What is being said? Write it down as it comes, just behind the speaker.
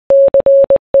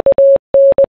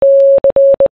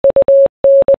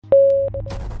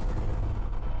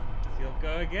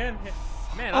again.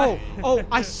 Man,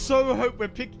 I so hope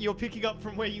you're picking up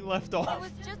from where you left off. It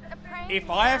was just a prank. If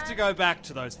I have to go back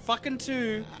to those fucking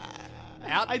two,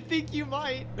 I think you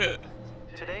might.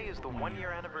 Today is the one-year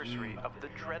anniversary of the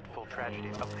dreadful tragedy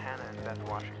of Hannah and Beth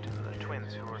Washington, the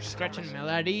twins who were Stretching missing.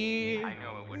 melody. I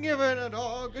know it would Giving a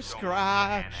dog a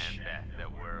scratch. Hannah and Beth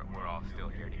that we're all still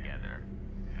here together.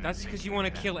 That's because you want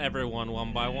to kill everyone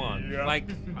one by one. Yeah. Like,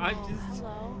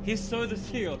 he's so the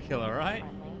serial killer, right?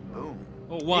 Boom.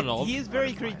 Or one of. He is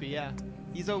very creepy, yeah.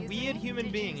 He's a weird human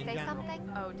Did being you in say general. something?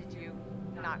 Oh, did you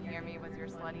not hear me with your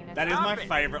sluttiness? that is Stop my it.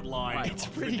 favorite line. It's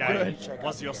of the pretty game. good.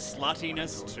 Was your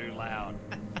sluttiness too loud?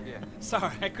 Yeah.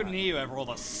 Sorry, I couldn't hear you over all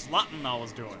the slutting I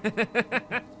was doing.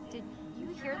 Did you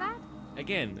hear that?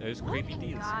 Again, those creepy What in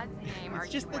deers. God's name are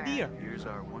It's just you the wearing? deer. Here's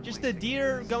our one Just a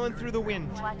deer going through the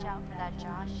wind. Watch out for that,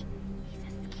 Josh.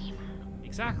 He's a schemer.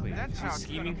 Exactly. That's how He's it's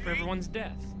scheming gonna for be. everyone's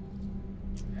death.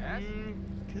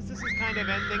 Because this is kind of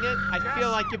ending it. I feel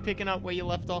like you're picking up where you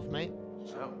left off, mate.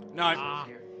 So, No.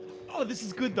 Oh, this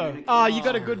is good though. Ah, you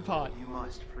got a good part. You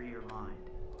must free your mind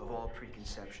of all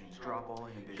preconceptions, drop all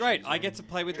inhibitions. Great, I get to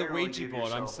play with the Generally Ouija give board.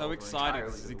 I'm yourself so over excited. entirely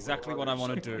This is to the exactly will what of I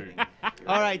want others. to do.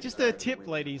 All right, just a tip,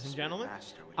 ladies and gentlemen.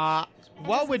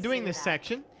 While we're doing this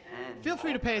section, feel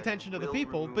free to pay attention to the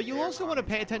people, but you'll also want to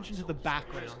pay attention to the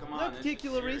background. No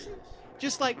particular reason.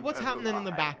 Just like what's happening in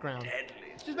the background.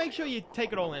 Just make sure you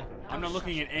take it all in. I'm not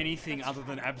looking at anything other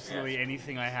than absolutely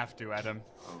anything I have to, Adam.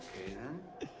 Okay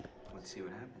then, let's see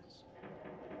what happens.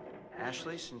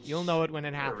 Ashley, since You'll know it when it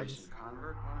you're a happens. recent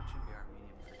convert, why don't you be our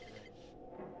medium for today?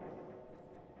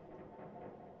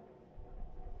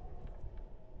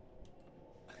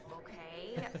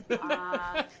 Okay.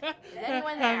 Is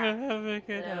anyone there?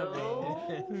 Hello?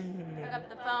 Pick up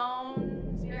the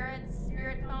phone.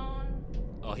 Spirit phone.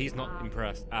 Oh, he's not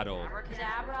impressed at all.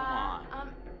 Abracadabra.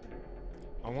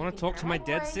 I want to talk to my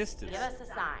dead boys, sisters. Give us a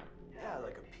sign. Yeah,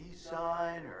 like a peace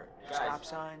sign or a stop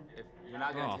sign. If you're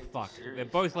not gonna Oh, take fuck. this serious, They're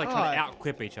both like trying to Oh.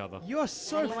 outquip each other. You are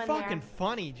so Anyone fucking there?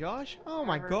 funny, Josh. Oh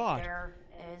my Whoever god. There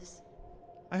is.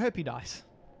 I hope he dies.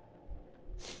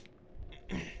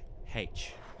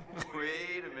 H.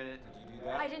 Wait a minute. Did you do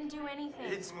that? I didn't do anything.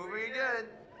 It's moving again.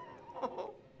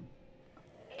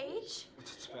 H?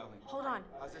 What's it spelling? Hold on.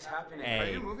 How's this happening? A. Are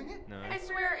you moving it? No. I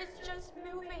swear it's just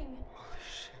moving. Holy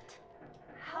shit.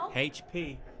 Help?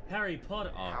 HP. Harry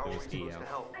Potter. How Oh, are it we was supposed to EL.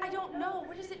 help? I don't know.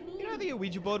 What does it mean? You know the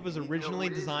Ouija board was You know originally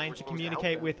what it is? designed We're to supposed to help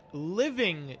communicate them. with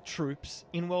living troops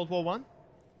in World War One.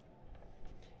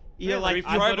 Yeah, You're like, we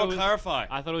I thought probe it or was- clarify.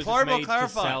 I thought it was just Probe or made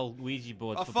clarify. to sell Ouija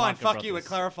boards Oh, for fine, Parker fuck you, we're Brothers.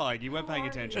 clarifying. You weren't Who paying are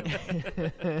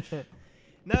attention.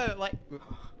 no, like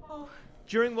Oh,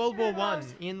 during World War One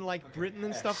Heroes. in like Britain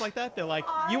and stuff like that, they're like,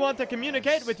 you want to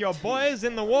communicate with your boys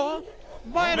in the war?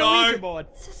 Buy an No. Ouija board.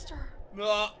 sister.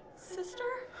 Ah, Sister?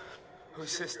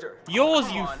 Whose sister? Yours,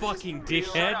 Come you on, this is fucking real.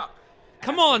 dickhead. Shut up.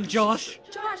 Come on, Josh.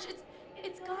 Josh,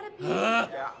 it's gotta be.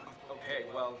 Yeah. Okay.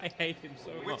 Well, I hate him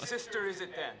so which much. sister is it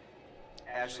then?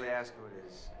 Ashley, ask who it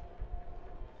is.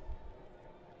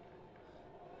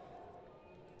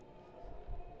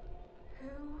 Who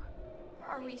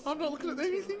are we I'm not looking at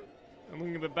speaking to? anything. I'm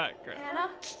looking at the background. Hannah?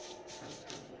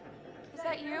 Is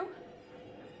that you?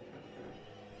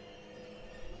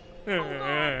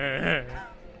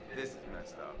 This is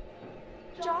messed up.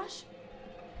 Josh?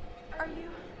 Are you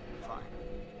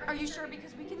Fine. are you sure?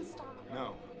 Because we can stop.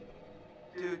 No.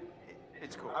 Dude,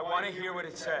 it's cool. I want to hear what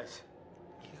it says.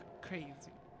 Crazy.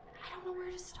 I don't know where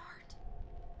to start.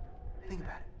 Think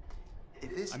about it.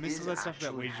 If this I missed is all that stuff about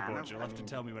actually Ouija Hannah, boards. You'll I have to mean,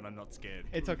 tell me when I'm not scared.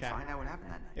 It's okay. Find out what happened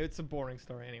that night. It's a boring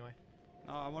story anyway.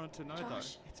 No, I wanted to know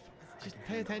Josh. Just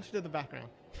pay attention to the background.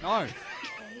 though. No.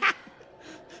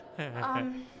 Okay. Let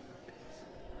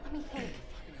me think.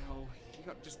 Fucking hell. You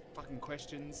got just fucking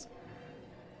questions.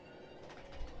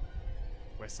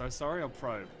 We're so sorry, I'll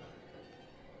probe.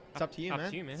 It's up to you, Up man.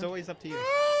 to you, man. It's always up to you.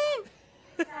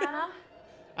 Hannah?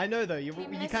 I know though, you We you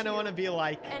miss kind of you, want to be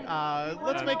like, and we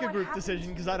let's wanna make know a what group happened decision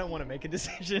to because you. I don't want to make a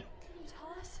decision. Can you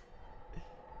tell us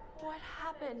what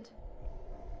happened?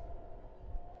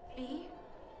 B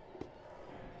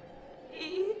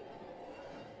E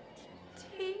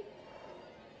T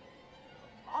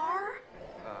R?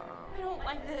 I don't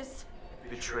like this.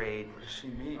 Betrayed. What does she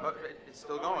mean? It's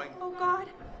still going. Oh God.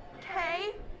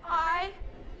 K I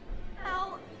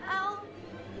L L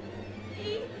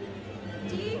E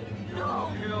D.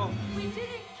 No. Kill. We didn't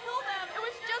kill them. It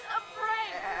was just a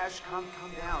prank. Ash, calm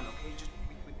down, okay? Just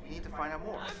we need to find out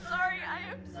more. I'm sorry.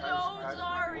 I am so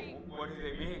sorry. What do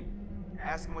they mean?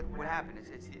 Ask them what happened.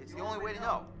 It's the only way to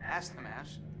know. Ask them,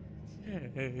 Ash.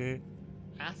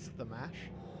 Ask the mash.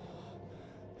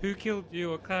 Who killed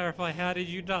you or clarify how did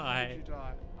you die?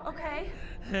 Okay.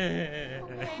 Okay.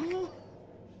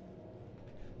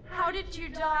 How did you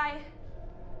die?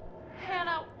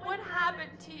 Hannah, what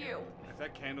happened to you? If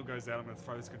that candle goes out, I'm gonna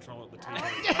throw this controller at the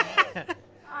TV.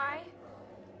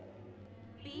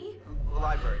 B?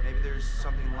 Library. Maybe there's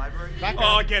something in the library?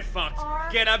 Oh, get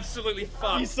fucked. Get absolutely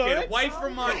fucked. You saw Get it? away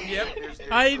from my... Yep.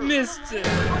 I missed it.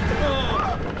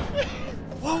 Oh.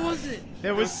 What was it?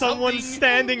 There was someone Something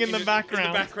standing in the In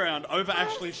background. the background, over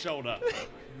Ashley's shoulder. This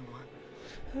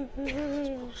is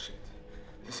bullshit.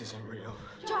 This isn't real.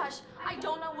 Josh, I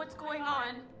don't know what's going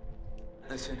on.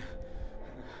 Listen,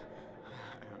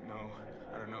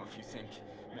 I don't know if you think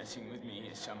messing with me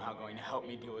is somehow going to help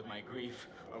me deal with my grief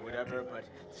or whatever, but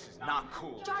this is not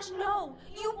cool. Josh, no!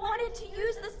 You wanted to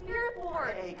use the spirit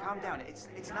board! Hey, calm down. It's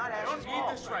not I don't Ashley's need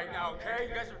fault. this right now, okay?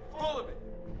 You guys are full of it.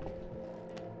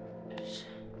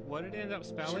 What did it end up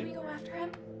Should we spelling? go after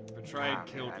him? Betrayed, Nah,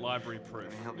 killed, man, library I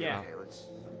proof. mean, he'll be Yeah. okay.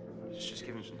 Let's just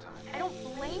give him some time. I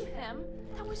don't blame him.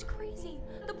 That was crazy.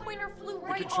 The pointer flew The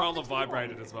right controller off the table.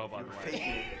 vibrated as well, by the way. Faking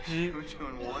it. You were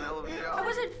doing one hell of a job. I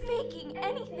wasn't faking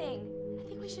anything. I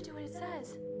think we should do what it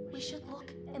says. We should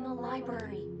look in the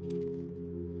library.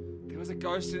 There was a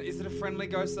ghost. Is it a friendly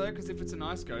ghost though? Because if it's a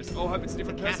nice ghost, oh, I hope it's a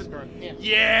different person. Casper. Yeah.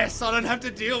 Yes, I don't have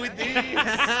to deal with this.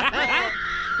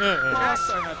 I'm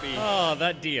so happy. Oh,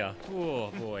 that deer.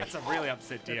 Oh boy. That's a really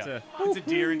upset deer. That's It's a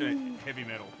deer into heavy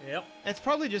metal. Yep. It's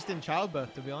probably just in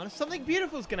childbirth, to be honest. Something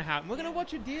beautiful is going to happen. We're going to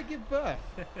watch a deer give birth.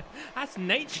 That's Could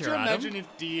nature, you Adam. imagine if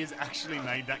deers actually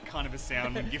made that kind of a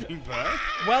sound when giving birth?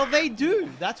 Well, they do.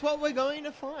 That's what we're going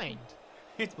to find.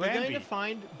 It's We're going Bambi. to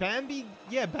find Bambi.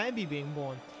 Yeah, Bambi being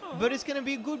born. But it's going to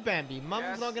be a good Bambi.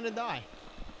 Mum's not going to die.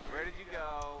 Where did you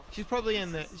go? She's probably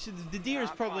in the... the deer is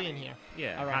probably in here.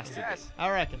 Yeah, I it reckon. has to Yes. I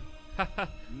reckon.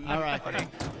 be. I reckon.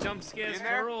 Jump scares You in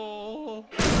there? for all.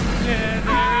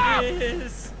 Yeah, there it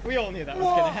is. We all knew that was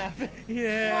going to happen.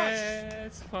 Yeah,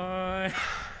 it's fine.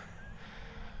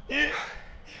 I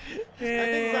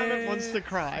think Simon wants to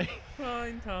cry.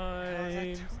 Fine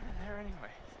times. There anyway.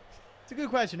 It's a good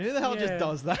question. Who the hell just Yeah.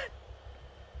 does that?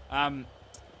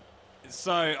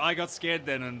 So I got scared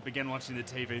then and began watching the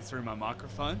TV through my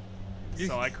microphone,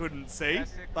 so I couldn't see.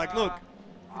 Like, look,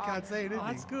 I can't see anything. Oh,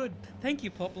 that's good. Thank you,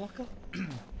 Pop Locker.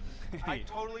 I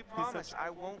totally promise I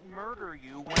won't murder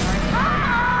you when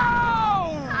I...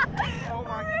 Oh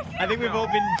my... I think we've all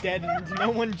been dead and no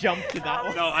one jumped to that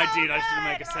one. No, I did. I should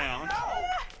make a sound.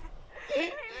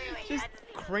 Just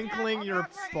crinkling your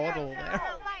bottle there.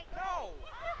 No!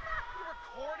 You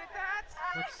recorded that?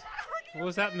 What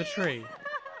was that in the tree?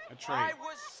 A tree. I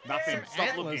was scared. Nothing. Stop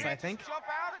Antlers, looking. I think. Jump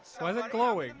out at Why is it somebody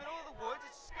glowing? out in the middle of the woods.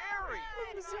 It's scary.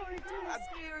 I'm sorry to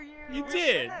scare you. You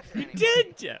did. You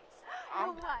did, Jess. I'm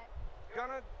what?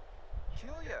 gonna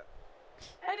kill you.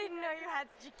 I didn't know you had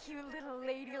such a cute little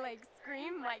ladylike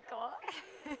scream, Michael.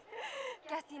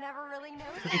 Guess you never really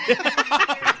noticed.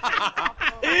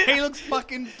 He looks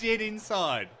fucking dead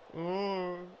inside.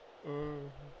 Nah,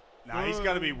 he's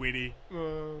gotta be witty.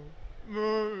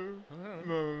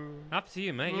 Up to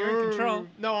you, mate. You're in control.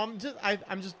 No, I'm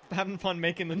just having fun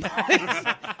making the noise.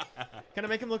 Can I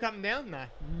make him look up and down? Nah.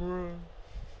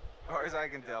 As far as I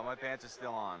can tell, my pants are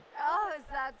still on. Oh, is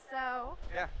that so?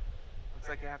 Yeah. Looks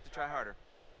like you have to try harder.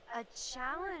 A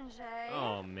challenge, eh?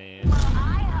 Oh man. Well,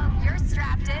 I hope you're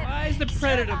strapped in. Why is the 'cause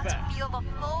predator you're about back? to feel the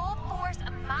full force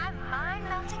of my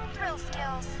mind-melting thrill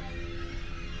skills.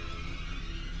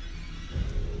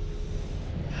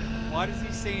 Why does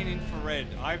he see an infrared?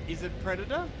 Is it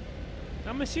Predator?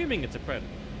 I'm assuming it's a predator.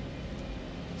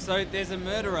 So there's a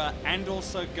murderer and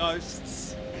also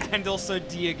ghosts and also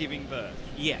deer giving birth.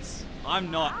 Yes. I'm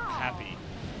not happy.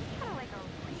 Kind of like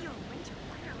a real winter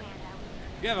wonderland out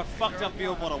here. You have a fucked up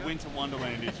view of what a winter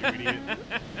wonderland is, you idiot.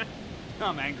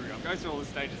 I'm angry. I'm going through all the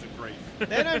stages of grief.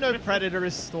 They don't know Predator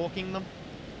is stalking them.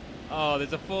 Oh,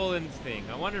 there's a fallen thing.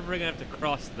 I wonder if we're gonna have to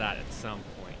cross that at some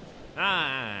point.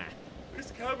 Ah. This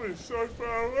cabin is so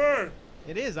far away.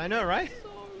 It is, I know, right?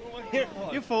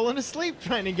 You're falling asleep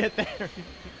trying to get there.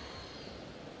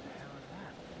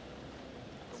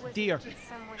 Was Deer. it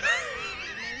someone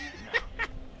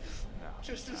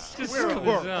Just a Just Squirrel.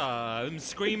 them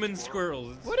screaming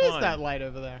squirrels. It's What is fun. that light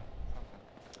over there?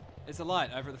 It's a light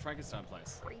over at the Frankenstein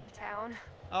place. Creep Town?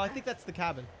 Oh, I think that's the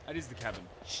cabin. That is the cabin.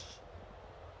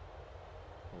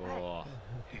 Oh.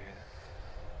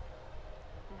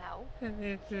 No.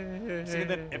 See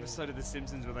that episode of The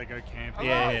Simpsons where they go camping?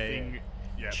 Yeah, and the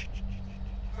yeah, thing,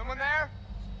 yeah. Someone there?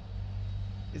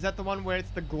 Is that the one where it's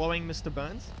the glowing Mr.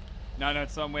 Burns? No,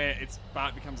 it's somewhere. It's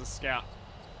Bart becomes a scout.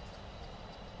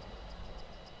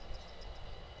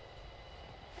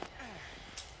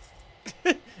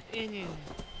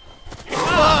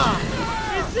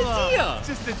 It's a deer. It's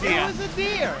just a It deer. was a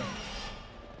deer.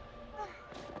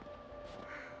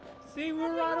 See,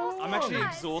 we're right on. I'm actually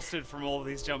exhausted from all of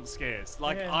these jump scares.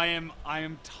 Like, Yeah. I am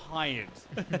tired.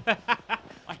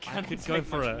 I can't could take go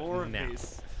for much a more of nap.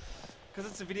 these. Because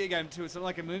it's a video game too. It's not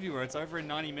like a movie where it's over in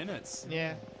 90 minutes.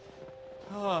 Yeah.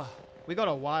 Oh. We got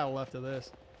a while left of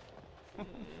this.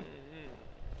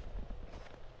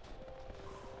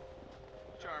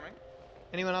 Charming.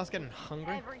 Anyone else getting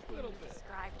hungry? Everything you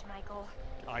described, Michael.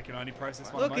 I can only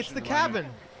process one Look, it's emotion the at moment.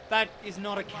 cabin. That is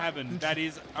not a cabin. That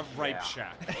is a rape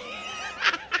shack.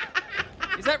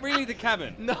 Is that really the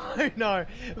cabin? No, no.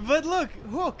 But look,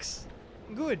 hooks.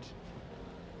 Good.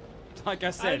 Like I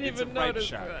I said, didn't it's a even rape notice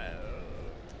shack. that.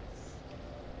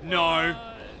 No.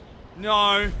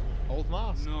 No. Old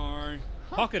mask. No.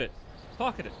 Pocket it.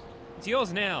 Pocket it. It's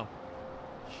yours now.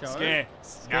 Show. Scare.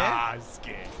 Scare? Nah,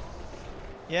 scare.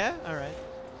 Yeah? Alright.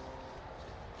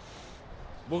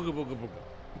 Booga booga booga.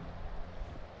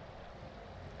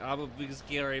 I'm a big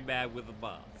scary man with a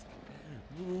mask.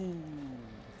 Ooh.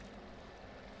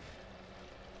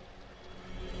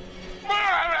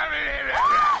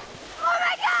 Oh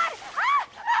my god!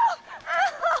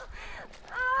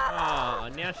 Oh,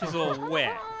 now she's all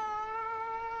wet.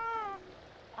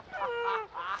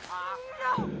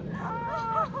 No!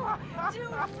 Do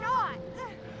not!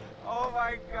 Oh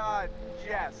my God,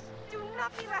 Jess. Do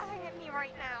not be laughing at me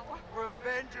right now.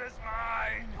 Revenge is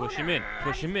mine. Push him in.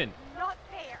 Push him in. Not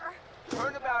fair.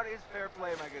 Turnabout is fair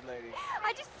play, my good lady.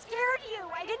 I just scared you.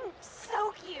 I didn't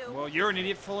soak you. Well, you're an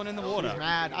idiot falling in the water. He's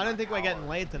mad. I don't think we're getting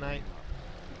laid tonight.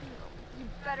 You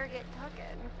better get cooking.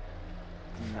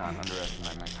 Do not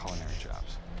underestimate my culinary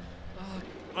chops.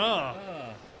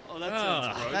 Oh. Oh, that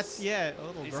sounds gross. That's, yeah, a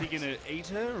little Is gross. he gonna eat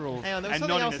her, or Hang on, there was and something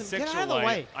not in a else in- get sexual out of the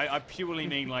way. I purely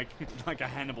mean like a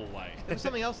Hannibal way. There was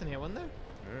something else in here, wasn't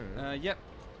there? Yep.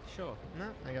 Sure. No,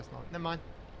 I guess not. Never mind.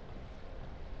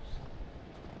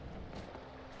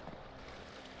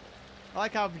 I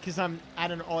like how, because I'm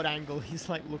at an odd angle, he's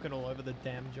like looking all over the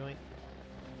damn joint.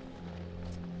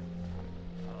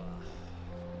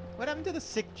 What happened to the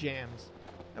sick jams?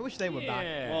 I wish they were back.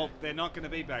 Yeah. Well, they're not gonna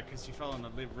be back because she fell in the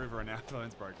river and our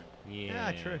phone's broken.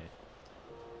 Yeah. true.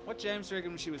 What jams do you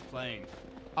reckon she was playing?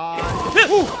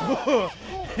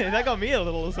 That got me a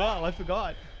little as well. I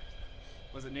forgot.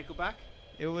 Was it Nickelback?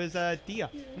 It was deer.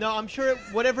 No, I'm sure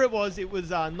whatever it was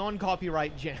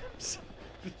non-copyright jams.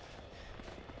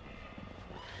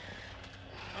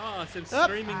 Oh, some Up,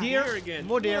 screaming deer. deer again.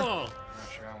 More deer. Whoa. I'm not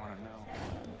sure I want to know.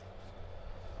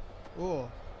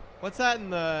 Oh, what's that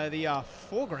in the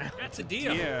foreground? That's a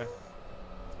deer. Yeah.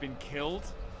 It's been killed.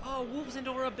 Oh, wolves and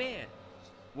or a bear.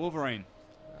 Wolverine.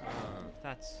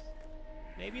 That's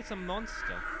maybe it's a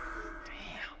monster.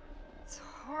 It's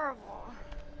horrible.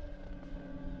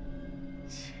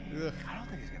 Ugh. I don't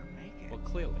think he's gonna make it. Well,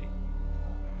 clearly.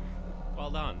 Well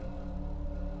done.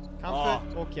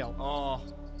 Comfort or kill? Oh.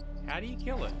 How do you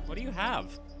kill it? What do you have?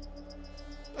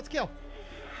 Let's kill.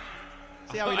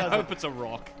 See how he I does hope it. it's a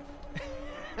rock.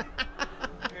 Hey,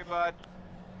 bud.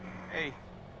 Hey.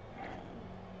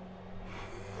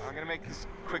 I'm gonna make this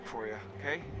quick for you,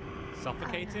 okay?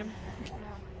 Suffocates him?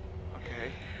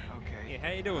 Okay. Okay. Yeah,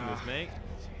 how you doing this, mate? How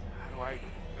do I?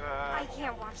 I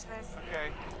can't watch this.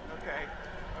 Okay. Okay.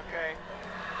 Okay.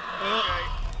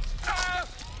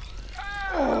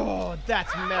 Oh,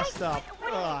 that's messed up.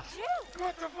 What Ugh. did you do?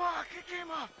 What the fuck? It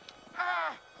came up.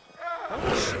 Ah!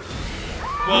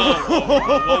 Whoa, whoa,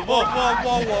 whoa, whoa, whoa,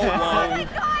 whoa, whoa, Oh my whoa.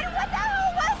 god, what the hell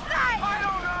was that? I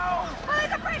don't know. Oh,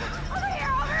 there's a friend. Over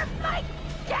here, Mike.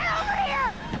 Get over here.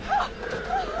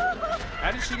 How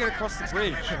did she get across the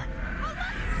bridge?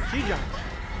 She jumped.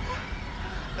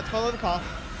 Let's follow the path.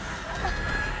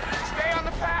 Stay on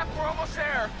the path. We're almost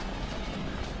there.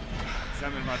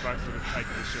 Sam and I both would have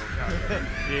taken the shortcut.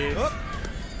 Yes. Oh,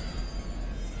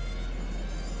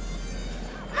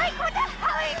 Mike, what the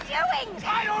hell are you doing? I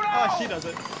don't know. oh, she does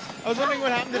it. I was wondering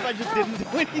what happened if I just didn't do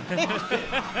anything.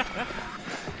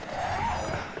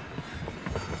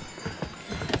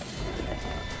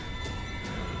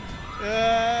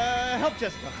 Help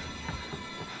Jessica.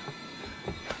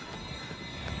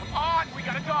 Come on, we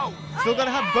gotta go. Still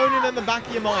gotta have boning in the back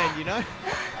of your mind, you know?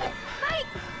 Mike,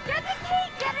 get the key.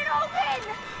 Get it open.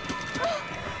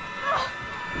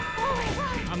 Oh my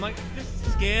god. I'm like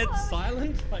just scared,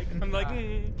 silent. Like I'm like.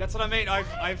 That's what I mean.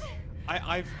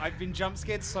 I've been jump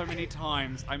scared so many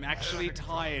times. I'm actually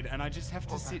tired, and I just have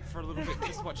to sit for a little bit,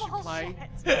 just watch you play,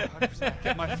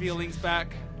 get my feelings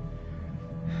back.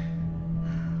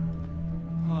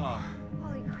 Oh.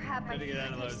 Holy crap, I Gotta get feel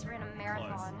out of like I those just ran a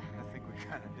marathon. I think we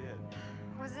kind of did.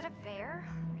 Was it a bear?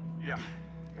 Yeah.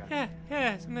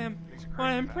 Yeah, some of them one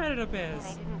of them predator bears.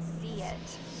 I didn't see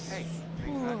it. Hey,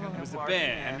 It was a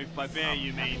bear, and if by bear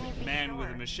you mean man with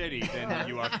a machete, then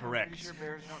you are pretty correct. sure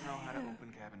bears don't know how to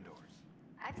open cabin doors.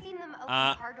 I've seen them open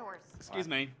car doors. Excuse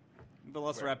me.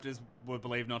 Velociraptors were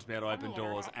believed not to be able to open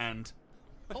doors, and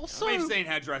Also, we've seen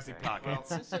how Jurassic Park Well,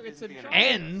 ends. so it's a Being giant-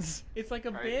 Ends. it's like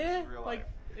a Right? bear, Real like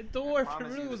life. a door. If it Promise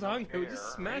really you was there's no hungry, it would bear just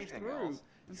or smash anything through. else.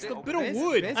 It's a Bears- bit of bears-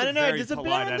 wood. bears I are don't know. very Does a bear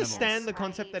polite understand animals. the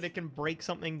concept that it can break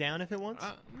something down if it wants?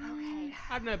 Okay.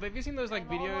 I don't know, but have you seen those like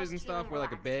I'm videos almost and stuff feeling where like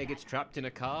a relaxed bear again. gets trapped in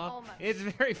a car? Almost. It's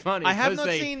very funny. I have 'cause not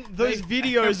they- seen those they-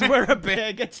 videos where a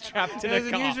bear gets trapped in There's a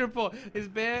a car. news report. This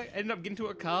bear ended up getting to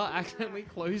a car, accidentally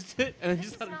closed it, and then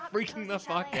just started freaking the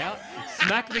fuck out,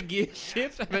 smacked the gear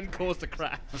shift, and then caused a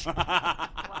crash.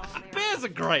 Bears are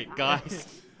great,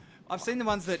 guys. I've seen the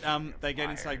ones that they get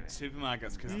inside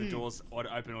supermarkets because the doors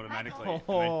open automatically, and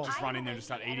Oh. they just run in there and just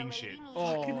start eating shit.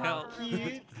 Fucking hell.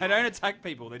 Cute. They don't attack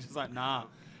people. They're just like, nah.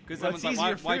 Because Well, it's someone's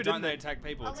like, easier why food, don't isn't they it? attack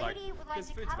people? A It's like, lady would like because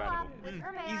to food's cuddle available. up with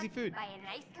her man easy food. by a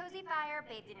nice cozy fire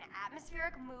bathed in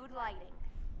atmospheric mood lighting.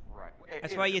 Right.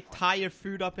 That's why you tie your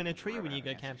food up in a tree when you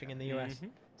go camping in the US. Mhm.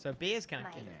 So bears can't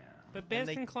get Lighting. it. But bears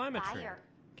they- can climb a tree. Fire.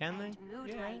 Can they? and mood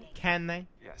Yeah. lighting. Can they?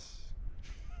 Yes.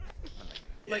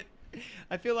 Like,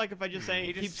 I feel like if I just say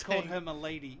He keep just called saying, her my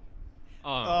lady.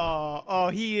 oh,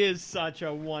 he is such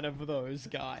a one of those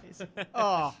guys.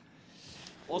 Oh,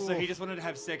 Also, he Oof. just wanted to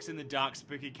have sex in the dark,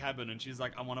 spooky cabin, and she's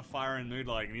like, I want a fire and mood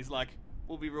lighting. And he's like,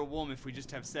 we'll be real warm if we just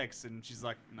have sex. And she's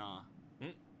like, nah.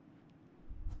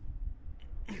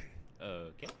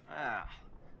 Okay. Ah,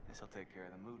 this'll take care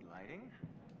of the mood lighting.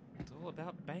 It's all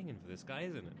about banging for this guy,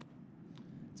 isn't it?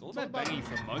 It's all about banging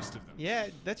for most of them. yeah,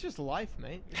 that's just life,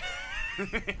 mate.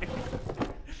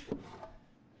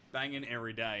 Banging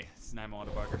every day. It's his name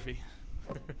autobiography.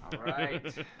 All right.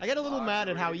 I get a little mad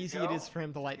at how ready to easy it go? is for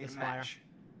him to light Need this a fire. match.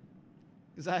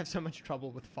 Because I have so much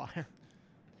trouble with fire.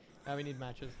 Now we need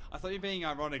matches. I thought you were being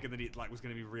ironic and that it like was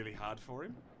going to be really hard for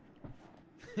him.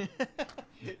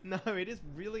 No, it is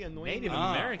really annoying. Native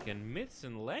Ah. American myths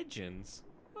and legends.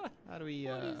 What? How do we,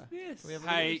 What is this? do we have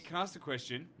Hey, can I ask a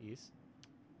question? Yes.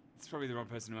 It's probably the wrong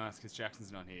person to ask because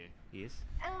Jackson's not here. Yes.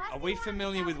 Unless Are you we want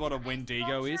familiar to with what a ice Wendigo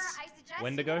sculpture, is? I suggest you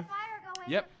Wendigo? get a fire going.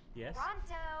 Yep. Yes.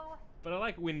 Pronto. But I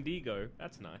like Wendigo.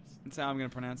 That's nice. That's how I'm going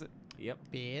to pronounce it. Yep.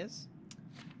 bears?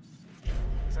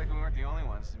 Looks like we weren't the only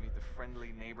ones to meet the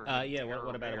friendly neighborhood. Yeah. terror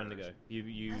What about a bears. Wendigo?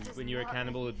 You That does when you're a not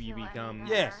cannibal, make me you feel any become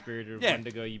better. Yeah. spirit of Yeah.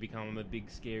 Wendigo. You become a big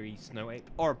scary snow ape.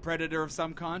 Or a predator of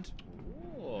some kind.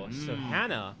 Oh, so Mm.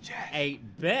 Hannah Yes.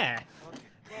 ate Beth.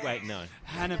 Wait, no.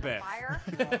 Hannabeth. Fire?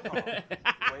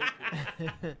 Way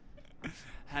cool.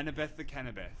 Hannabeth the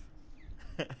Cannabeth.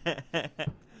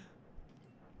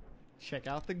 Check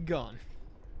out the gun.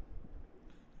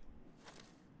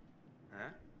 Huh?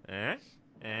 Eh?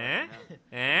 Eh?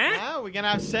 Eh? Now we're gonna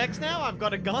have sex now? I've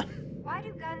got a gun. Why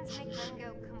do guns make men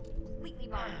go completely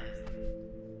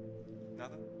bonkers?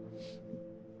 Nothing?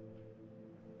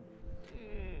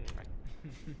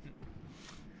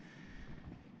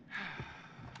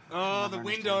 Oh, the I'm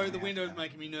window. understanding The the window's outcome.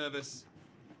 making me nervous.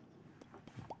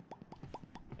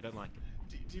 I don't like it.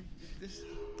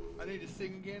 I need to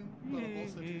sing again, but I'm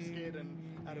also too scared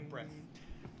and out of breath.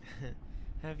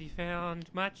 Have you found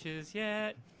matches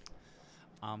yet?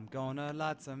 I'm gonna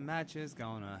light some matches,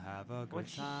 gonna have a good What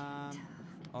sh- time.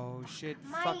 Oh shit,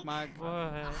 Mike. fuck my...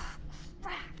 What?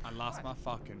 Crap. I lost my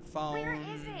fucking phone. Where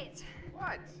is it?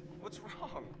 What? What's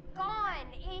wrong? Gone.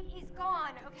 It is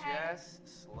gone, okay?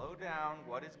 Just slow down.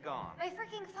 What is gone? My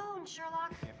freaking phone,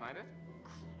 Sherlock. Can't find it?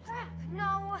 Crap.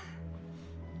 No.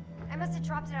 I must have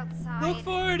dropped it outside. Look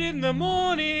for it in the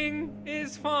morning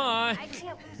is fine. I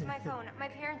can't lose my phone. My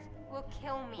parents will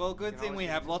kill me. Well, good thing we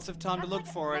have lots of time to look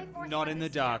for it, not in the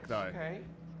dark though. Okay.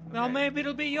 Well, okay. maybe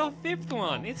it'll be your fifth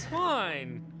one. It's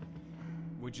fine.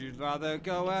 Would you rather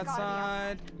go It's gotta be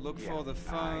outside, look Yeah, for the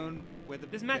phone, where the...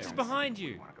 There's matches Yeah. behind I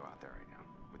you. want to go out there right now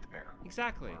with the bear.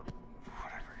 Exactly.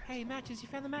 Whatever. Hey, matches. You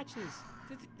found the matches.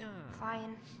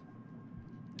 Fine.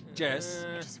 Jess.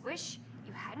 I just wish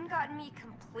you hadn't gotten me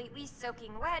completely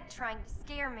soaking wet trying to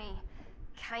scare me.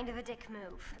 Kind of a dick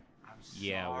move. I'm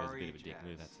Yeah, it was a sorry, bit of a dick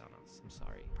move. Jess. That's honest. I'm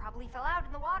sorry. Probably fell out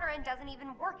in the water and doesn't even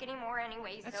work anymore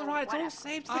anyway. That's so alright. It's all whatever.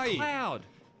 saved to the Aye. cloud.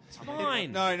 It's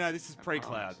fine. No, this is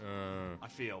pre-cloud. Uh, I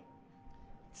feel.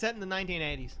 Set in the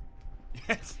 1980s.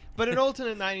 Yes. But an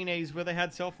alternate 1980s where they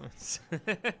had cell phones.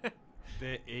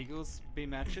 The Eagles be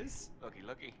matches? Looky,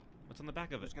 looky. what's on the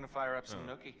back of Who's it? gonna fire up some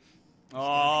Oh. nookie?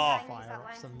 Oh. Trying to use that Fire up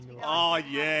line some since we noise. got Oh, it.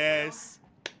 yes.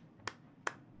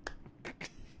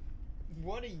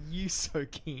 What are you so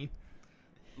keen?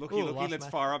 Looky, Ooh, looky, lost let's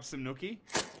match. fire up some nookie.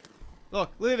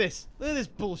 Look at this. Look at this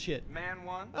bullshit. Man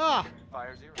 1, Ah.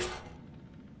 fire 0.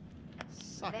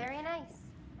 Suck it. Very nice.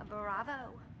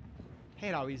 Bravo.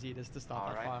 Hate how easy it is to start All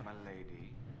that right, fire. my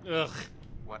lady. Ugh.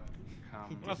 What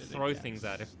comes? I'll throw things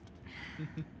at him.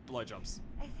 Blowjobs.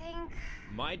 I think.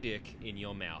 My dick in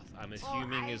your mouth, I'm Well,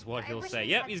 assuming is what I he'll wish say.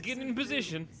 we Yep, had he's getting some in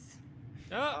position. booze.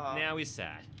 Oh, now he's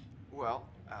sad. Well,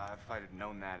 if I'd have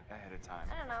known that ahead of time.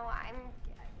 I don't know. I'm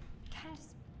kind of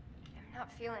just. I'm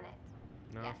not feeling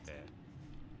it. No Yes. fair.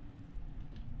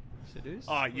 Seduce?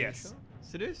 Ah, Are you yes. sure?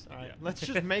 Seduce? Alright, Yeah. let's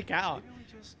just make out. Maybe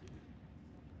we just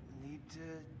need to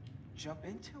jump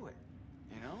into it.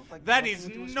 You know, like That jumping is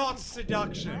into a not swimming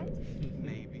pool. seduction.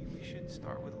 Maybe we should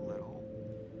start with a little,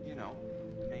 you know,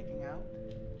 making out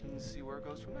and see where it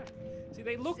goes from there. See,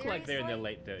 they look like they're in their Seriously?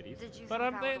 late 30s, Did you but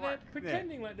think that they're would work?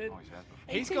 pretending like they're. Always has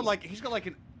before. He's got like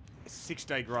an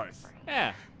 6-day growth.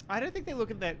 Yeah. I don't think they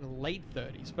look at that late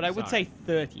 30s, but I would Sorry. say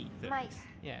 30. Mike,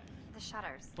 Yeah. the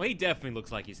shutters. Well, he definitely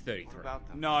looks like he's 33. What about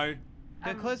them? No.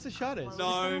 Go close the shutters.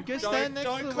 No. Go stand next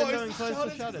to the window and close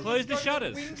the shutters. Close the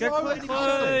shutters. Go close the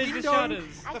Close the window.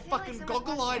 shutters. I The feel like fucking someone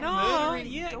goggle-eyed wants to- No, murdering.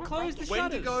 yeah, Don't close like the it.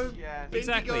 shutters. Wendigo. Yeah,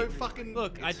 Exactly. Wendigo fucking.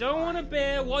 Look, I It's don't want to fine.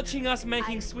 bear watching us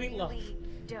making sweet love. really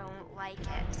don't like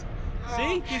it.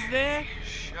 See, he's there.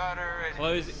 Shutter it.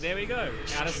 Close it. There we go.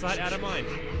 Out of sight, out of mind.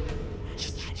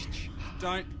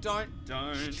 Don't.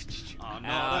 I'm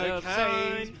Out not of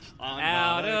okay. sight, I'm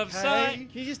out not of okay. sight.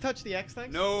 Can you just touch the X,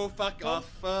 thanks? No, fuck off.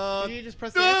 Can you just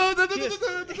press the No, X? Cheers.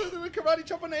 karate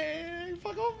chopping a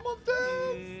fuck off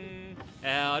monsters.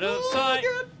 Out of Oh, sight,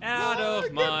 God. out Oh, of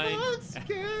get mind. fucked.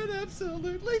 Get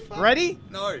absolutely fucked. Ready?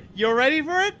 No. You're ready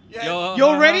for it? Yes.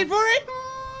 You're ready for it?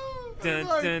 Oh, Dun,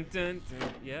 no. dun, dun,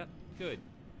 dun. Yeah, good.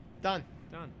 Done.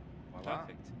 Done. Voila.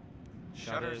 Perfect.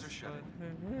 Shutters are shut.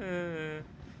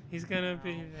 He's gonna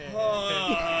be there.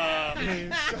 Oh,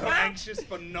 so anxious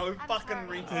for no I'm fucking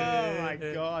sorry. reason. Oh my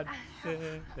god.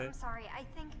 I'm sorry. I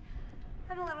think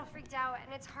I'm a little freaked out,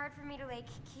 and it's hard for me to like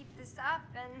keep this up.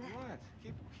 And What?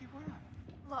 Keep what up?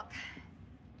 look,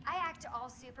 I act all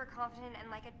super confident and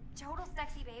like a total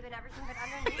sexy babe and everything, but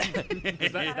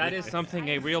underneath, That is something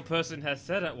a real person has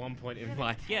said at one point in really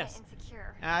life. kinda Yes.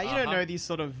 Insecure. You don't know these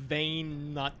sort of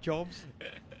vain nut jobs.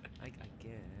 I guess.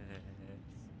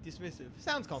 Dismissive.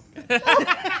 Sounds complicated.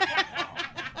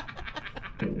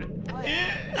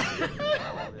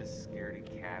 All this scaredy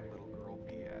cat little girl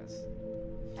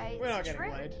BS. We're not getting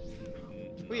true.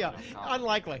 laid. We are.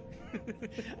 Unlikely. Well,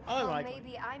 Unlikely.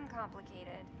 maybe I'm complicated.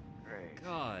 Great.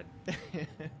 God.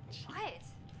 What?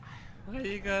 Why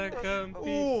you gotta come be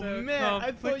Oh, so man,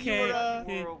 I thought you were,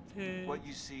 complicated? World, what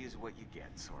you see is what you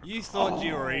get, sort of. You thought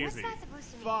you were What's easy. that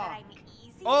supposed to mean? Fuck. That I'm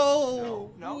easy?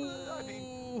 Oh. No, I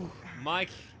mean, Ooh. Mike,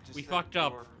 just we that fucked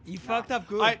up. you're You not- fucked up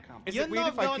good. Is You're it weird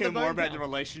not if I going care to more about Bonetown. the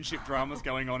relationship dramas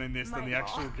going on in this than the My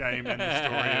actual God. game and the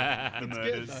story of the It's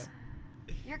murders?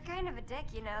 good, You're kind of a dick,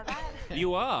 you know that?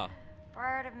 You are.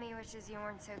 Part of me wishes you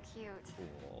weren't so cute.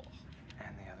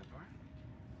 And the other part?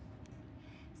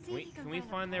 See if you Can we a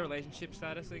find their place relationship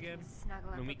status again?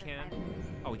 snuggle up When we with can? my-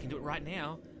 Oh, we can do it right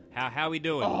now. How we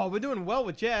doing? Oh, we're doing well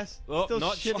with Jess. Oh, Still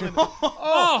not shitting sure. in-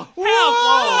 Oh,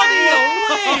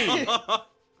 how funny are we?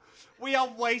 We are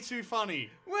way too funny.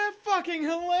 We're fucking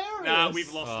hilarious. Nah,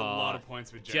 we've lost a lot of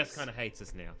points with Jess. Jess kind of hates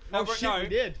us now. Oh, shit, we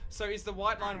did. So is the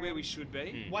white line where we should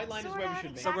be? White line is Sort where we of,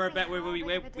 should be. So we're about exactly where we how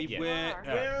where big of a we dick you were.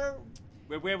 are.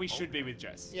 We're where we should be with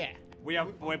Jess. Yeah.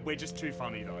 We're just too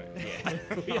funny though.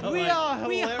 Yeah. We are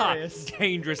hilarious.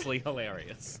 Dangerously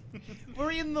hilarious.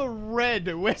 We're in the red.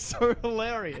 We're so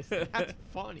hilarious. That's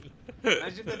funny.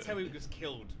 Imagine if that's how we was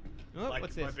killed. Oh, Like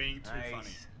what's by this? being too funny.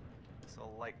 Nice. This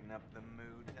will lighten up the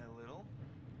mood a little.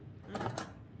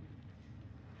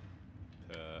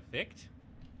 Perfect.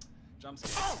 Jump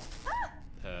scare.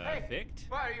 Perfect.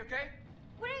 What, are you okay?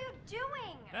 What are you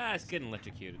doing? Ah, it's getting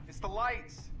electrocuted. It's the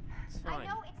lights. It's I fine.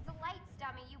 know it's the lights,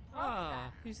 dummy. You broke Ah,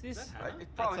 them. who's this? It's That's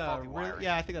probably faulty wiring.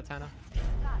 yeah, I think that's Hannah.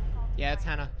 God, faulty Yeah, it's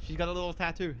wiring. Hannah. She's got a little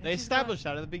tattoo. They she's established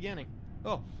that at the beginning.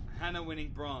 Oh, Hannah winning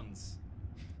bronze.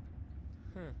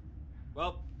 Huh.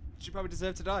 Well, she probably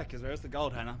deserved to die because where's the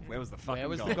gold, Hannah? Where was the fucking where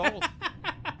was gold? the gold?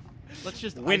 Let's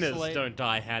just Winners isolate. don't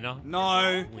die, Hannah.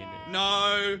 No. Winners.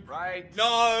 No. Right.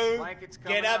 No. Blankets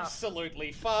coming Get up.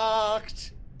 absolutely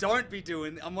fucked. Don't be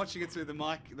doing. I'm watching it through the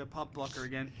mic, the pub blocker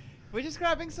again. We're just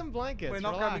grabbing some blankets. We're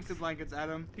not Relax. grabbing the blankets,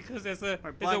 Adam. Because there's a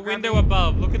black window rabbit.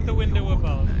 above. Look at the window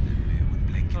above.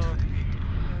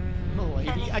 Oh.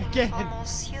 Lady, again.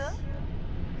 Monsieur?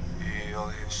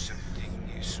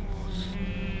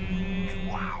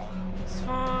 Wow. It's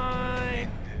fine.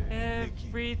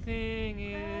 Everything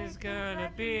is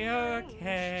gonna be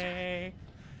okay.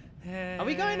 Are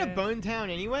we going to Bonetown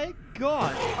anyway?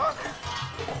 God.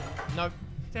 Nope.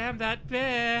 Damn that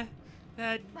bear.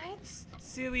 That Mike?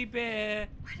 silly bear.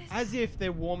 What is As if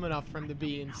they're warm enough for him to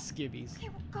be in skivvies. Okay,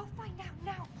 well, go find out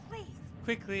now, please.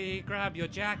 Quickly grab your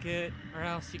jacket, or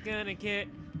else you're gonna get.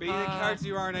 Be the character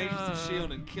you are in Agents of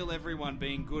S.H.I.E.L.D. and kill everyone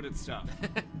being good at stuff.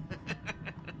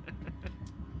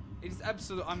 It is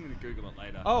absolute. I'm gonna Google it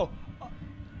later. Oh.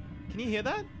 Can you hear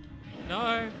that?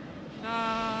 No.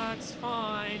 Nah, it's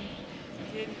fine.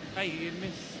 Hey, you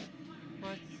missed.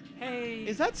 What? Hey.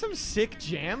 Is that some sick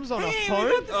jams on a Hey, phone?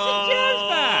 we got the sick jams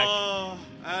back. Oh,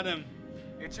 Adam.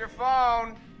 It's your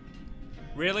phone.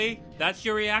 Really? That's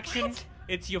your reaction? What?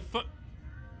 It's your foot.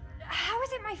 How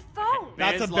is it my phone?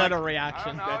 That's a Bear's better like-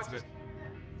 reaction. I don't know. That's it's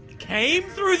it. Came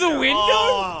through the window?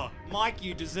 Oh, Mike,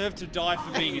 you deserve to die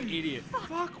for being an idiot.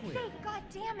 Fuck me. God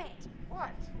damn it. What?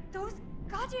 Those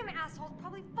goddamn assholes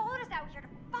probably followed us out here to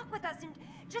fuck with us and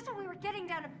just when we were getting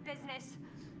down to business.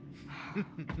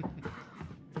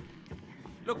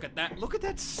 Look at that. Look at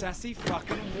that sassy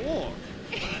fucking walk.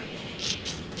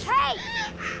 Hey!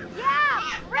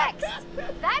 Yeah, Rex!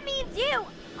 That means you!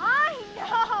 I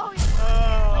know!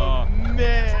 Oh,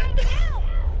 man. Now!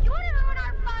 You wanna ruin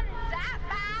our fun that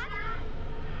bad?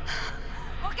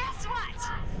 Well, guess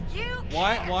what? You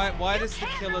Why you does the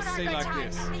can't killer ruin our see good like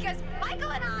times this? Because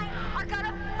Michael and I are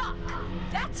gonna fuck.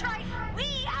 That's right, we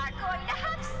are going to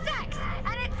have sex,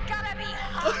 and it's gonna be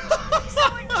hot. So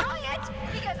enjoy it,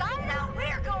 because I know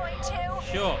we're going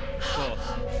to. Sure, of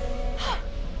course.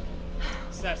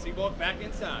 Sassy walk back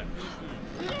inside.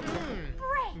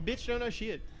 Break. Bitch don't know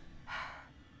shit.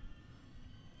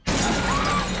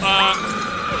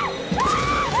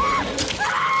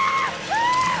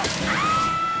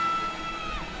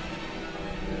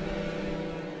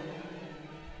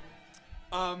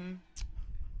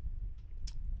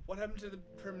 What happened to the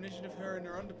premonition of her in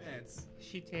her underpants?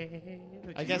 She dead. Or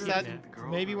I just guess that kidnapped?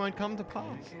 maybe won't come to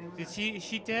pass. Is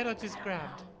she dead or just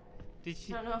grabbed? Did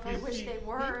she? I don't know if I did wish she- they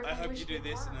were. I hope wish you do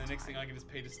they this, and weren't. the next thing I get is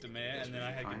Peter Stormare, and then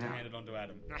I get to hand it on to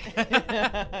Adam.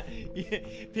 Yeah,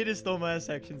 Peter Stormare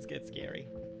sections get scary.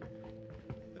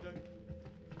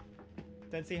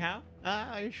 Don't see how?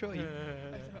 I assure you.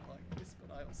 I don't like this,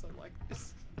 but I also like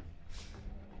this.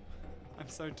 I'm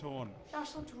so torn.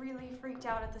 Josh looked really freaked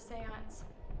out at the seance.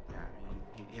 Yeah,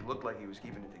 I mean, he looked like he was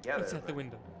keeping it together. What's at the but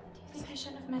window? Do you think I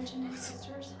shouldn't have mentioned his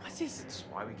sisters? What's this? It's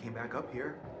why we came back up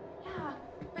here. Yeah,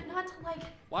 but not to like.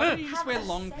 Why don't you just have wear a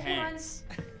long seance. pants?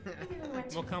 Maybe we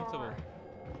went More too comfortable. far.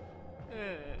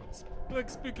 Look,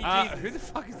 spooky Jesus. Who the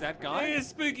fuck is that guy? Hey,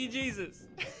 spooky Jesus.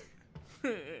 I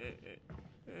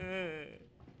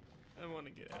want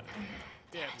to get out of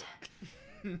here.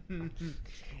 Damn it.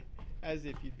 As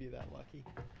if you'd be that lucky.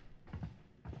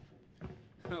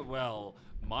 Well,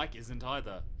 Mike isn't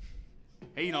either.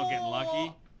 He not getting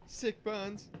lucky. Sick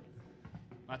burns.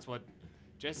 That's what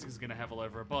Jessica's gonna have all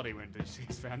over her body when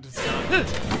she's found his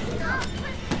Holy crap!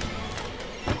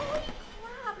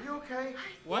 Are you okay?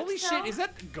 Holy so. shit, is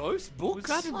that ghost books?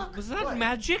 Was that What?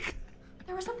 magic?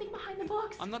 There was something behind the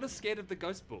books. I'm not as scared of the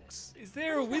ghost books. Is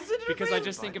there a wizard? Because I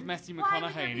just think of Matthew Why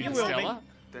would McConaughey there in be a Interstellar.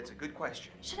 That's a good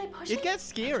question. Should I push It it?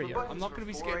 gets scarier. I'm not gonna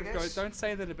be For, scared I of guess. ghosts. Don't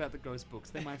say that about the ghost books.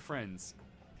 They're my friends.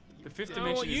 The fifth No,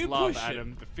 dimension is you love, push it.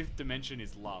 Adam. The fifth dimension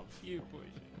is love. You push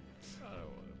it. I don't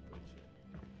want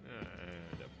to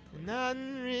push it.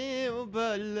 Nothing real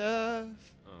but love.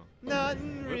 Oh.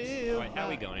 Nothing Whoops. real. Right, how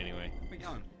we going anyway? Where we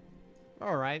going?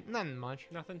 All right, nothing much.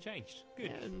 Nothing changed.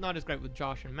 Good. Yeah, not as great with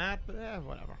Josh and Matt, but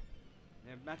whatever.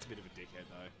 Yeah, Matt's a bit of a dickhead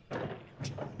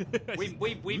though. We've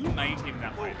made him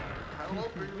that way though. Hello,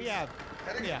 Bruce. We have.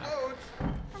 Head Yeah. explodes.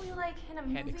 Are we like in a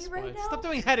Head movie explodes. right now? Stop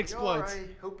doing head You're explodes. I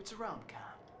hope it's around, Cam.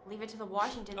 Leave it to the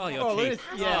Washington. Oh, your Oh, look teeth.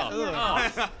 at yeah.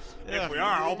 ugh. If we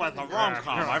are, I hope it's a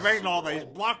rom-com. I've eaten all these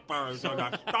blackberries and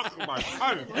they're stuck in my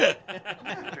throat.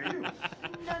 After you.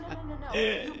 No.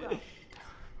 You go.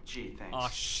 Gee, thanks. Oh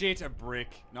shit, a brick.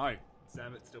 No,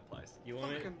 Sam, it still plays. You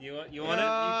want it? Fucking- You want it?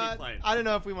 You keep playing. I don't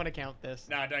know if we want to count this.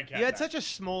 No, don't count You had that. such a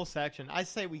small section. I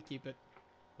say we keep it.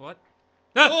 What?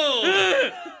 Oh!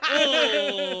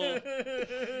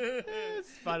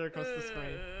 Spider across the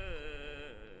screen.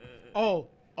 Oh.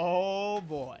 Oh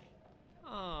boy.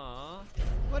 Aww.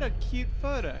 What a cute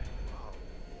photo.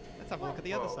 Let's have a look at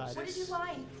the other Whoa. side. What did you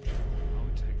find? I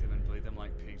would take them and bleed them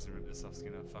like pigs and rip the soft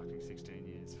skin out. Fucking 16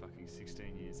 years. Fucking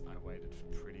 16 years. I waited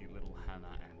for pretty little Hannah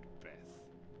and Beth.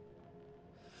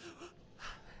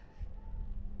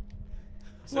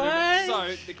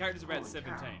 So the character's about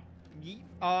 17.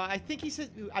 I think he said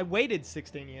I waited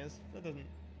 16 years. That doesn't.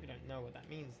 We don't know what that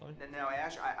means though. Now,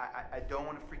 Ash, I don't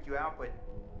want to freak you out, but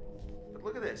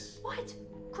look at this. What?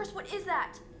 Chris, what is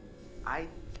that? I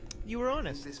you were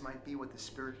honest. This might be what the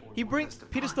spirit board He wanted brings us to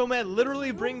Peter find. Stormare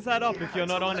literally brings that up Yeah, if you're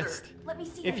it's not a letter. honest. Let me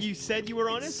see If it. you said you were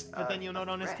honest, but then you're not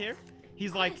a honest threat. here,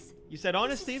 he's like, you said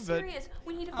honesty, This is but serious.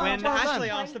 We need to when find out Ashley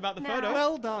right asked about the now. photo,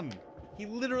 Well done. he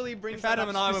literally brings If that Adam up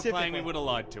and I were playing, we specifically. would have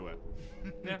lied to her.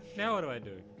 Now what do I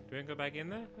do? Do I go back in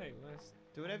there? Hey, let's...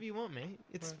 Do whatever you want, mate.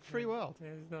 It's Well, free world.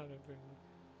 There's not a free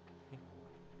world.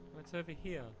 What's over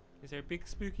here? Is there a big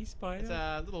spooky spider? It's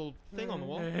a little thing on the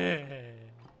wall. What's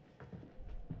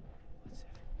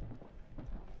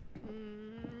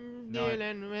No.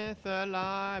 Dealing with a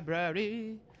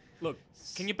library. Look,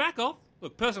 can you back off?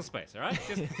 Look, personal space, all right?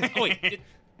 Just, oh, wait,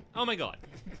 oh my god.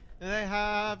 They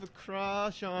have a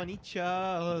crush on each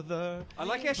other. I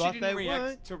like how she but didn't they react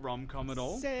won't to rom-com at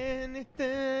all. say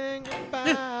anything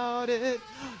about it.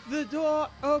 The door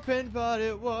opened, but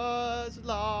it was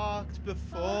locked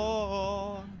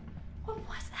before. What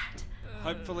was that?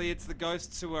 Hopefully it's the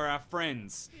ghosts who are our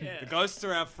friends. Yeah. The ghosts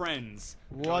are our friends.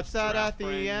 What's Ghosts that are our at the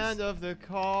friends. end of the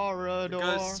corridor? The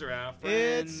ghosts are our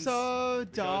friends. It's so The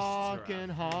ghosts are dark our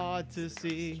and hard to friends.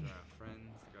 see. The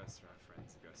ghosts are our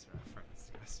friends. The ghosts are our friends. The ghosts are our friends.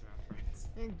 The ghosts are our friends.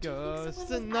 And someone ghosts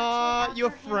was are actually not after your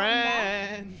him on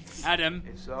that? friends. Adam,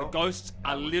 If so, the ghosts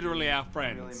are that would literally be our Really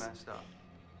friends. messed up.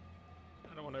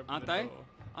 I don't want to open Aren't the they? door.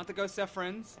 Aren't the ghosts our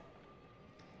friends?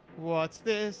 What's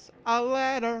this? A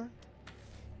letter?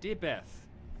 Dear Beth,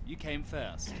 you came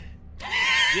first.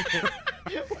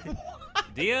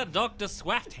 Dear Dr.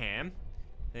 Swaftham.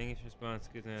 Thank you for response.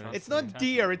 Good night. It's not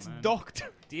dear, it's Man. doctor.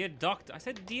 Dear Doctor. I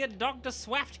said Dear Dr.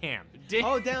 Swaftham.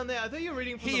 Oh, down there. I thought you were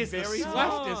reading from He the is the very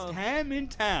top. swiftest ham in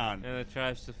town. And the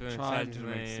tribe still feeling Tribe excited to to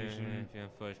make lay decision. if you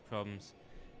unfortunate problems.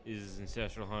 Is his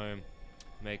ancestral home.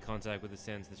 Make contact with the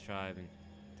sons of the tribe and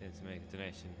tends to make a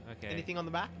donation. Okay. Anything on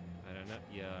the back? I don't know.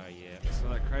 Yeah. So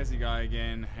that crazy guy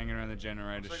again, hanging around the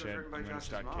generator Looks like it was shed. written by I'm gonna Josh's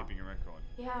start mom. keeping a record.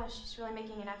 Yeah, she's really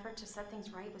making an effort to set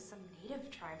things right with some native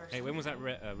tribe or something. Hey, when was that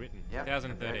written? Yep.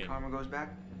 2013. That karma goes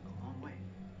back a long way.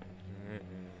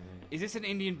 Is this an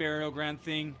Indian burial ground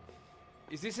thing?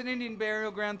 Is this an Indian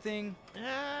burial ground thing?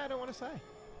 I don't want to say.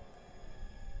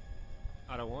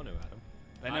 I don't want to, Adam.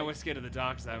 They know we're scared of the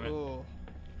dark, Simon. Oh.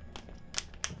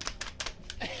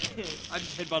 I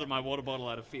just headbutted my water bottle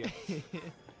out of fear.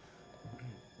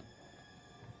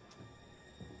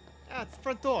 Ah, it's the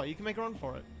front door. You can make a run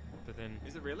for it. But then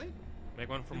Is it really? make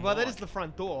one from. Well, that what? is the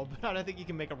front door, but I don't think you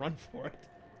can make a run for it.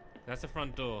 That's the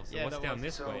front door. So Yeah, what's that down was-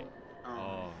 this So, way? um,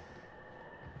 Oh.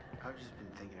 I've just been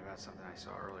thinking about something I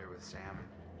saw earlier with Sam.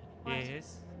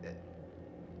 Yes.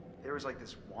 There was like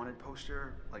this wanted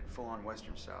poster, like full on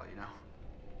Western style, you know?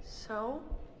 So?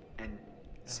 And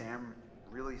Sam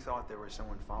really thought there was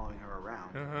someone following her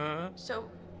around. Uh-huh. So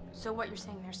what you're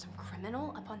saying, there's some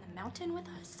criminal up on the mountain with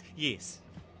us? Yes.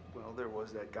 Well, there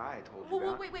was that guy I told you Whoa, whoa,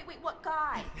 about. wait, what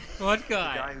guy? What The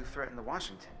guy guy? who threatened the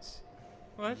Washingtons.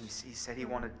 What? He said he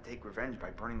wanted to take revenge by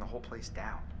burning the whole place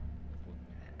down.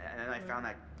 And then I found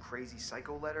that crazy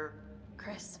psycho letter.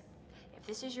 Chris, if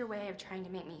this is your way of trying to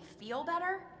make me feel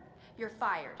better, you're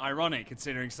fired. Ironic,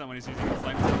 considering someone is using a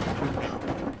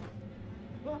flamethrower.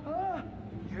 You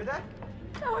hear that?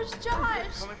 That was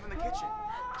Josh! Coming from the kitchen.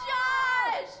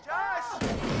 Josh! Josh!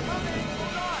 Coming!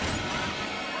 Hold on!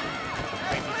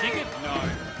 Hey, Did she get? No.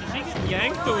 Did she get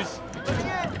yanked or is? let me in!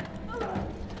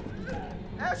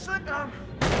 Ashley,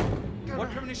 What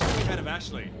premonition have we had of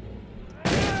Ashley?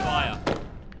 Fire.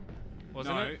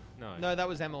 Wasn't No. it? No. No, that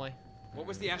was Emily. What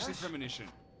was the Ashley premonition?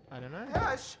 I don't know.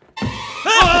 Ash!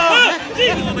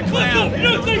 Jesus on the clown!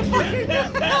 No, thank you! No,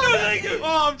 thank you!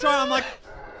 Oh, I'm trying. I'm like.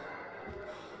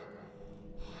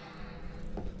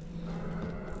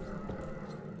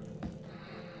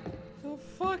 The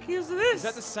fuck is this? Is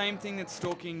that the same thing that's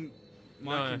stalking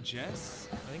Mike No. and Jess?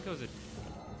 I think it was a.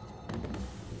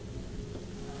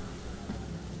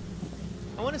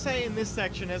 I want to say in this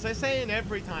section, as I say in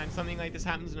every time something like this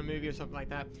happens in a movie or something like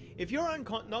that, if you're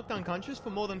knocked unconscious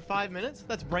for more than 5 minutes,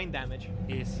 that's brain damage.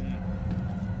 Yes.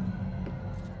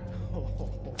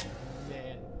 Oh,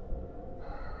 man.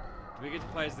 Do we get to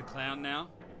play as the clown now?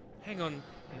 Hang on.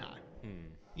 No. Hmm.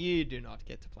 You do not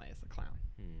get to play as the clown.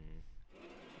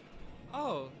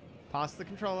 Oh. Pass the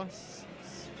controller.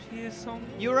 Yes,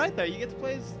 You were right though, you get to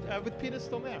play as, with Peter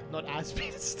Stormare. Not as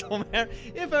Peter Stormare.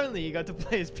 If only you got to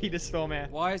play as Peter Stormare.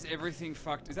 Why is everything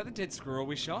fucked? Is that the dead squirrel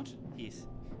we shot? Yes.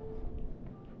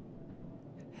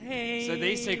 Hey. So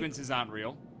these sequences aren't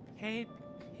real. Hey,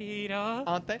 Peter.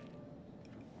 Aren't they?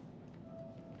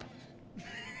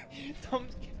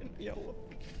 Tom's giving me a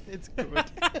look. It's good.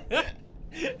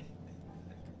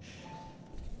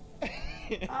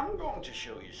 I'm going to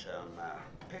show you some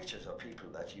pictures of people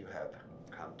that you have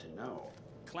come to know.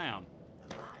 Clown.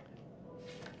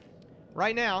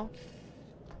 Right now,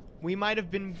 we might have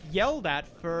been yelled at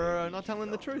for not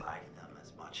telling the truth. Like them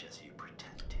as much as you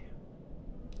pretend to.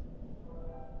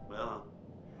 Well,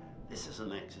 this is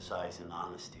an exercise in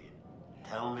honesty.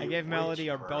 Tell me I gave Melody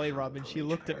which a belly person rub, and from she each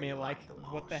looked at pair me you like, the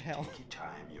what the most. hell? Take your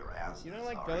time, your answers You don't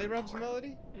like are belly rubs, important.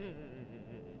 Melody?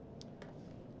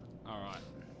 All right.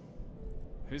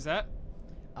 Who's that?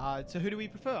 So who do we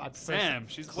prefer? I prefer Sam.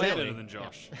 She's way better than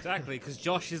Josh. Exactly, because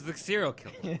Josh is the serial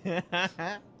killer.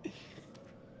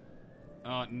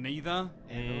 Neither.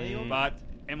 Emily or But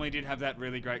Emily did have that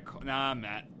really great. Nah,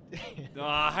 Matt. Oh,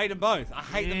 I hate them both. I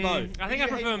hate them both. I think I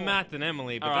prefer Matt than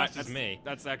Emily, but All right, that's just me.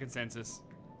 That's our consensus.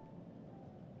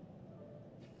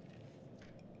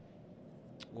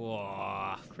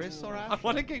 Whoa. Chris or I Ash?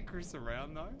 want to keep Chris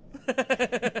around though.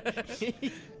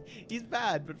 He's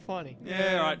bad, but funny.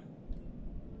 Yeah, right.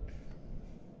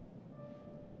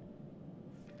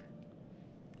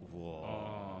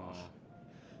 Whoa.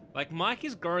 Like, Mike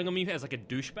is growing on me as like a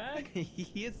douchebag.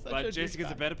 He is such But a Jessica's a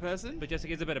douchebag. better person. But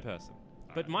Jessica's a better person.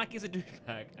 But Mike is a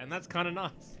douchebag, and that's kind of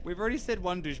nice. We've already said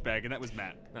one douchebag, and that was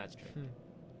Matt. That's true.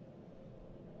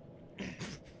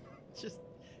 Just,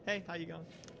 hey, how you going?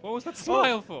 What was that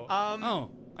smile for? Oh,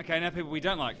 okay. Now people we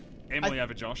don't like Emily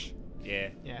over Josh. Yeah.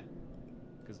 Yeah.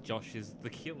 Because Josh is the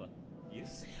killer.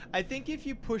 Yes. I think if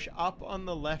you push up on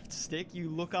the left stick, you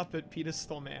look up at Peter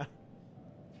Stormare.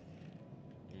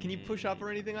 Can you push up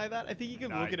or anything like that? I think you can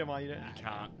No, look at him while you don't. You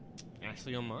can't.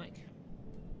 Actually, on Mike.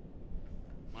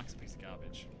 Mike's a piece of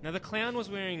garbage. Now, the clown was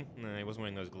wearing... No, he wasn't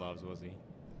wearing those gloves, was he?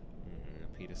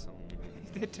 Peterson.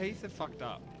 Their teeth are fucked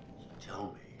up.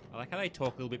 Tell me. I like how they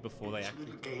talk a little bit before they actually...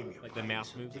 Like, the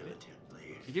mouth moves a bit.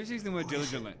 He keeps using the word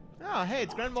diligently. Oh, hey,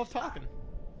 it's Grand Moff talking.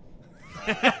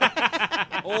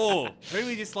 Oh, who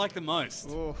we dislike the most?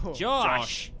 Oh.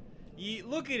 Josh! You,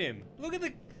 look at him. Look at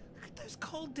those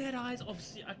cold, dead eyes of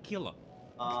a killer.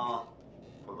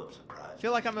 Full of surprise. I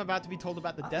feel like I'm about to be told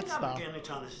about the Death I'm Star. beginning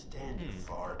to understand you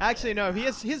far Actually, no.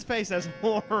 His face has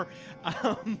more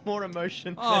more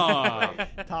emotion than Once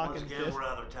Tarkin's again, did. we're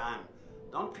out of time.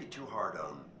 Don't be too hard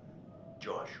on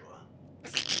Joshua.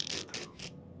 He's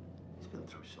been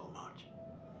through so much.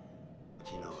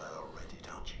 But you know that already,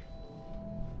 don't you?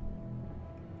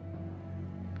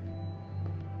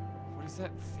 What is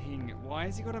that thing? Why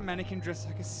has he got a mannequin dressed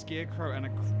like a scarecrow and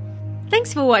a...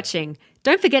 Thanks for watching.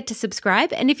 Don't forget to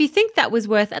subscribe, and if you think that was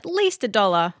worth at least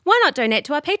 $1, why not donate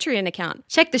to our Patreon account?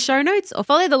 Check the show notes or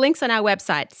follow the links on our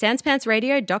website,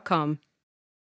 sanspantsradio.com.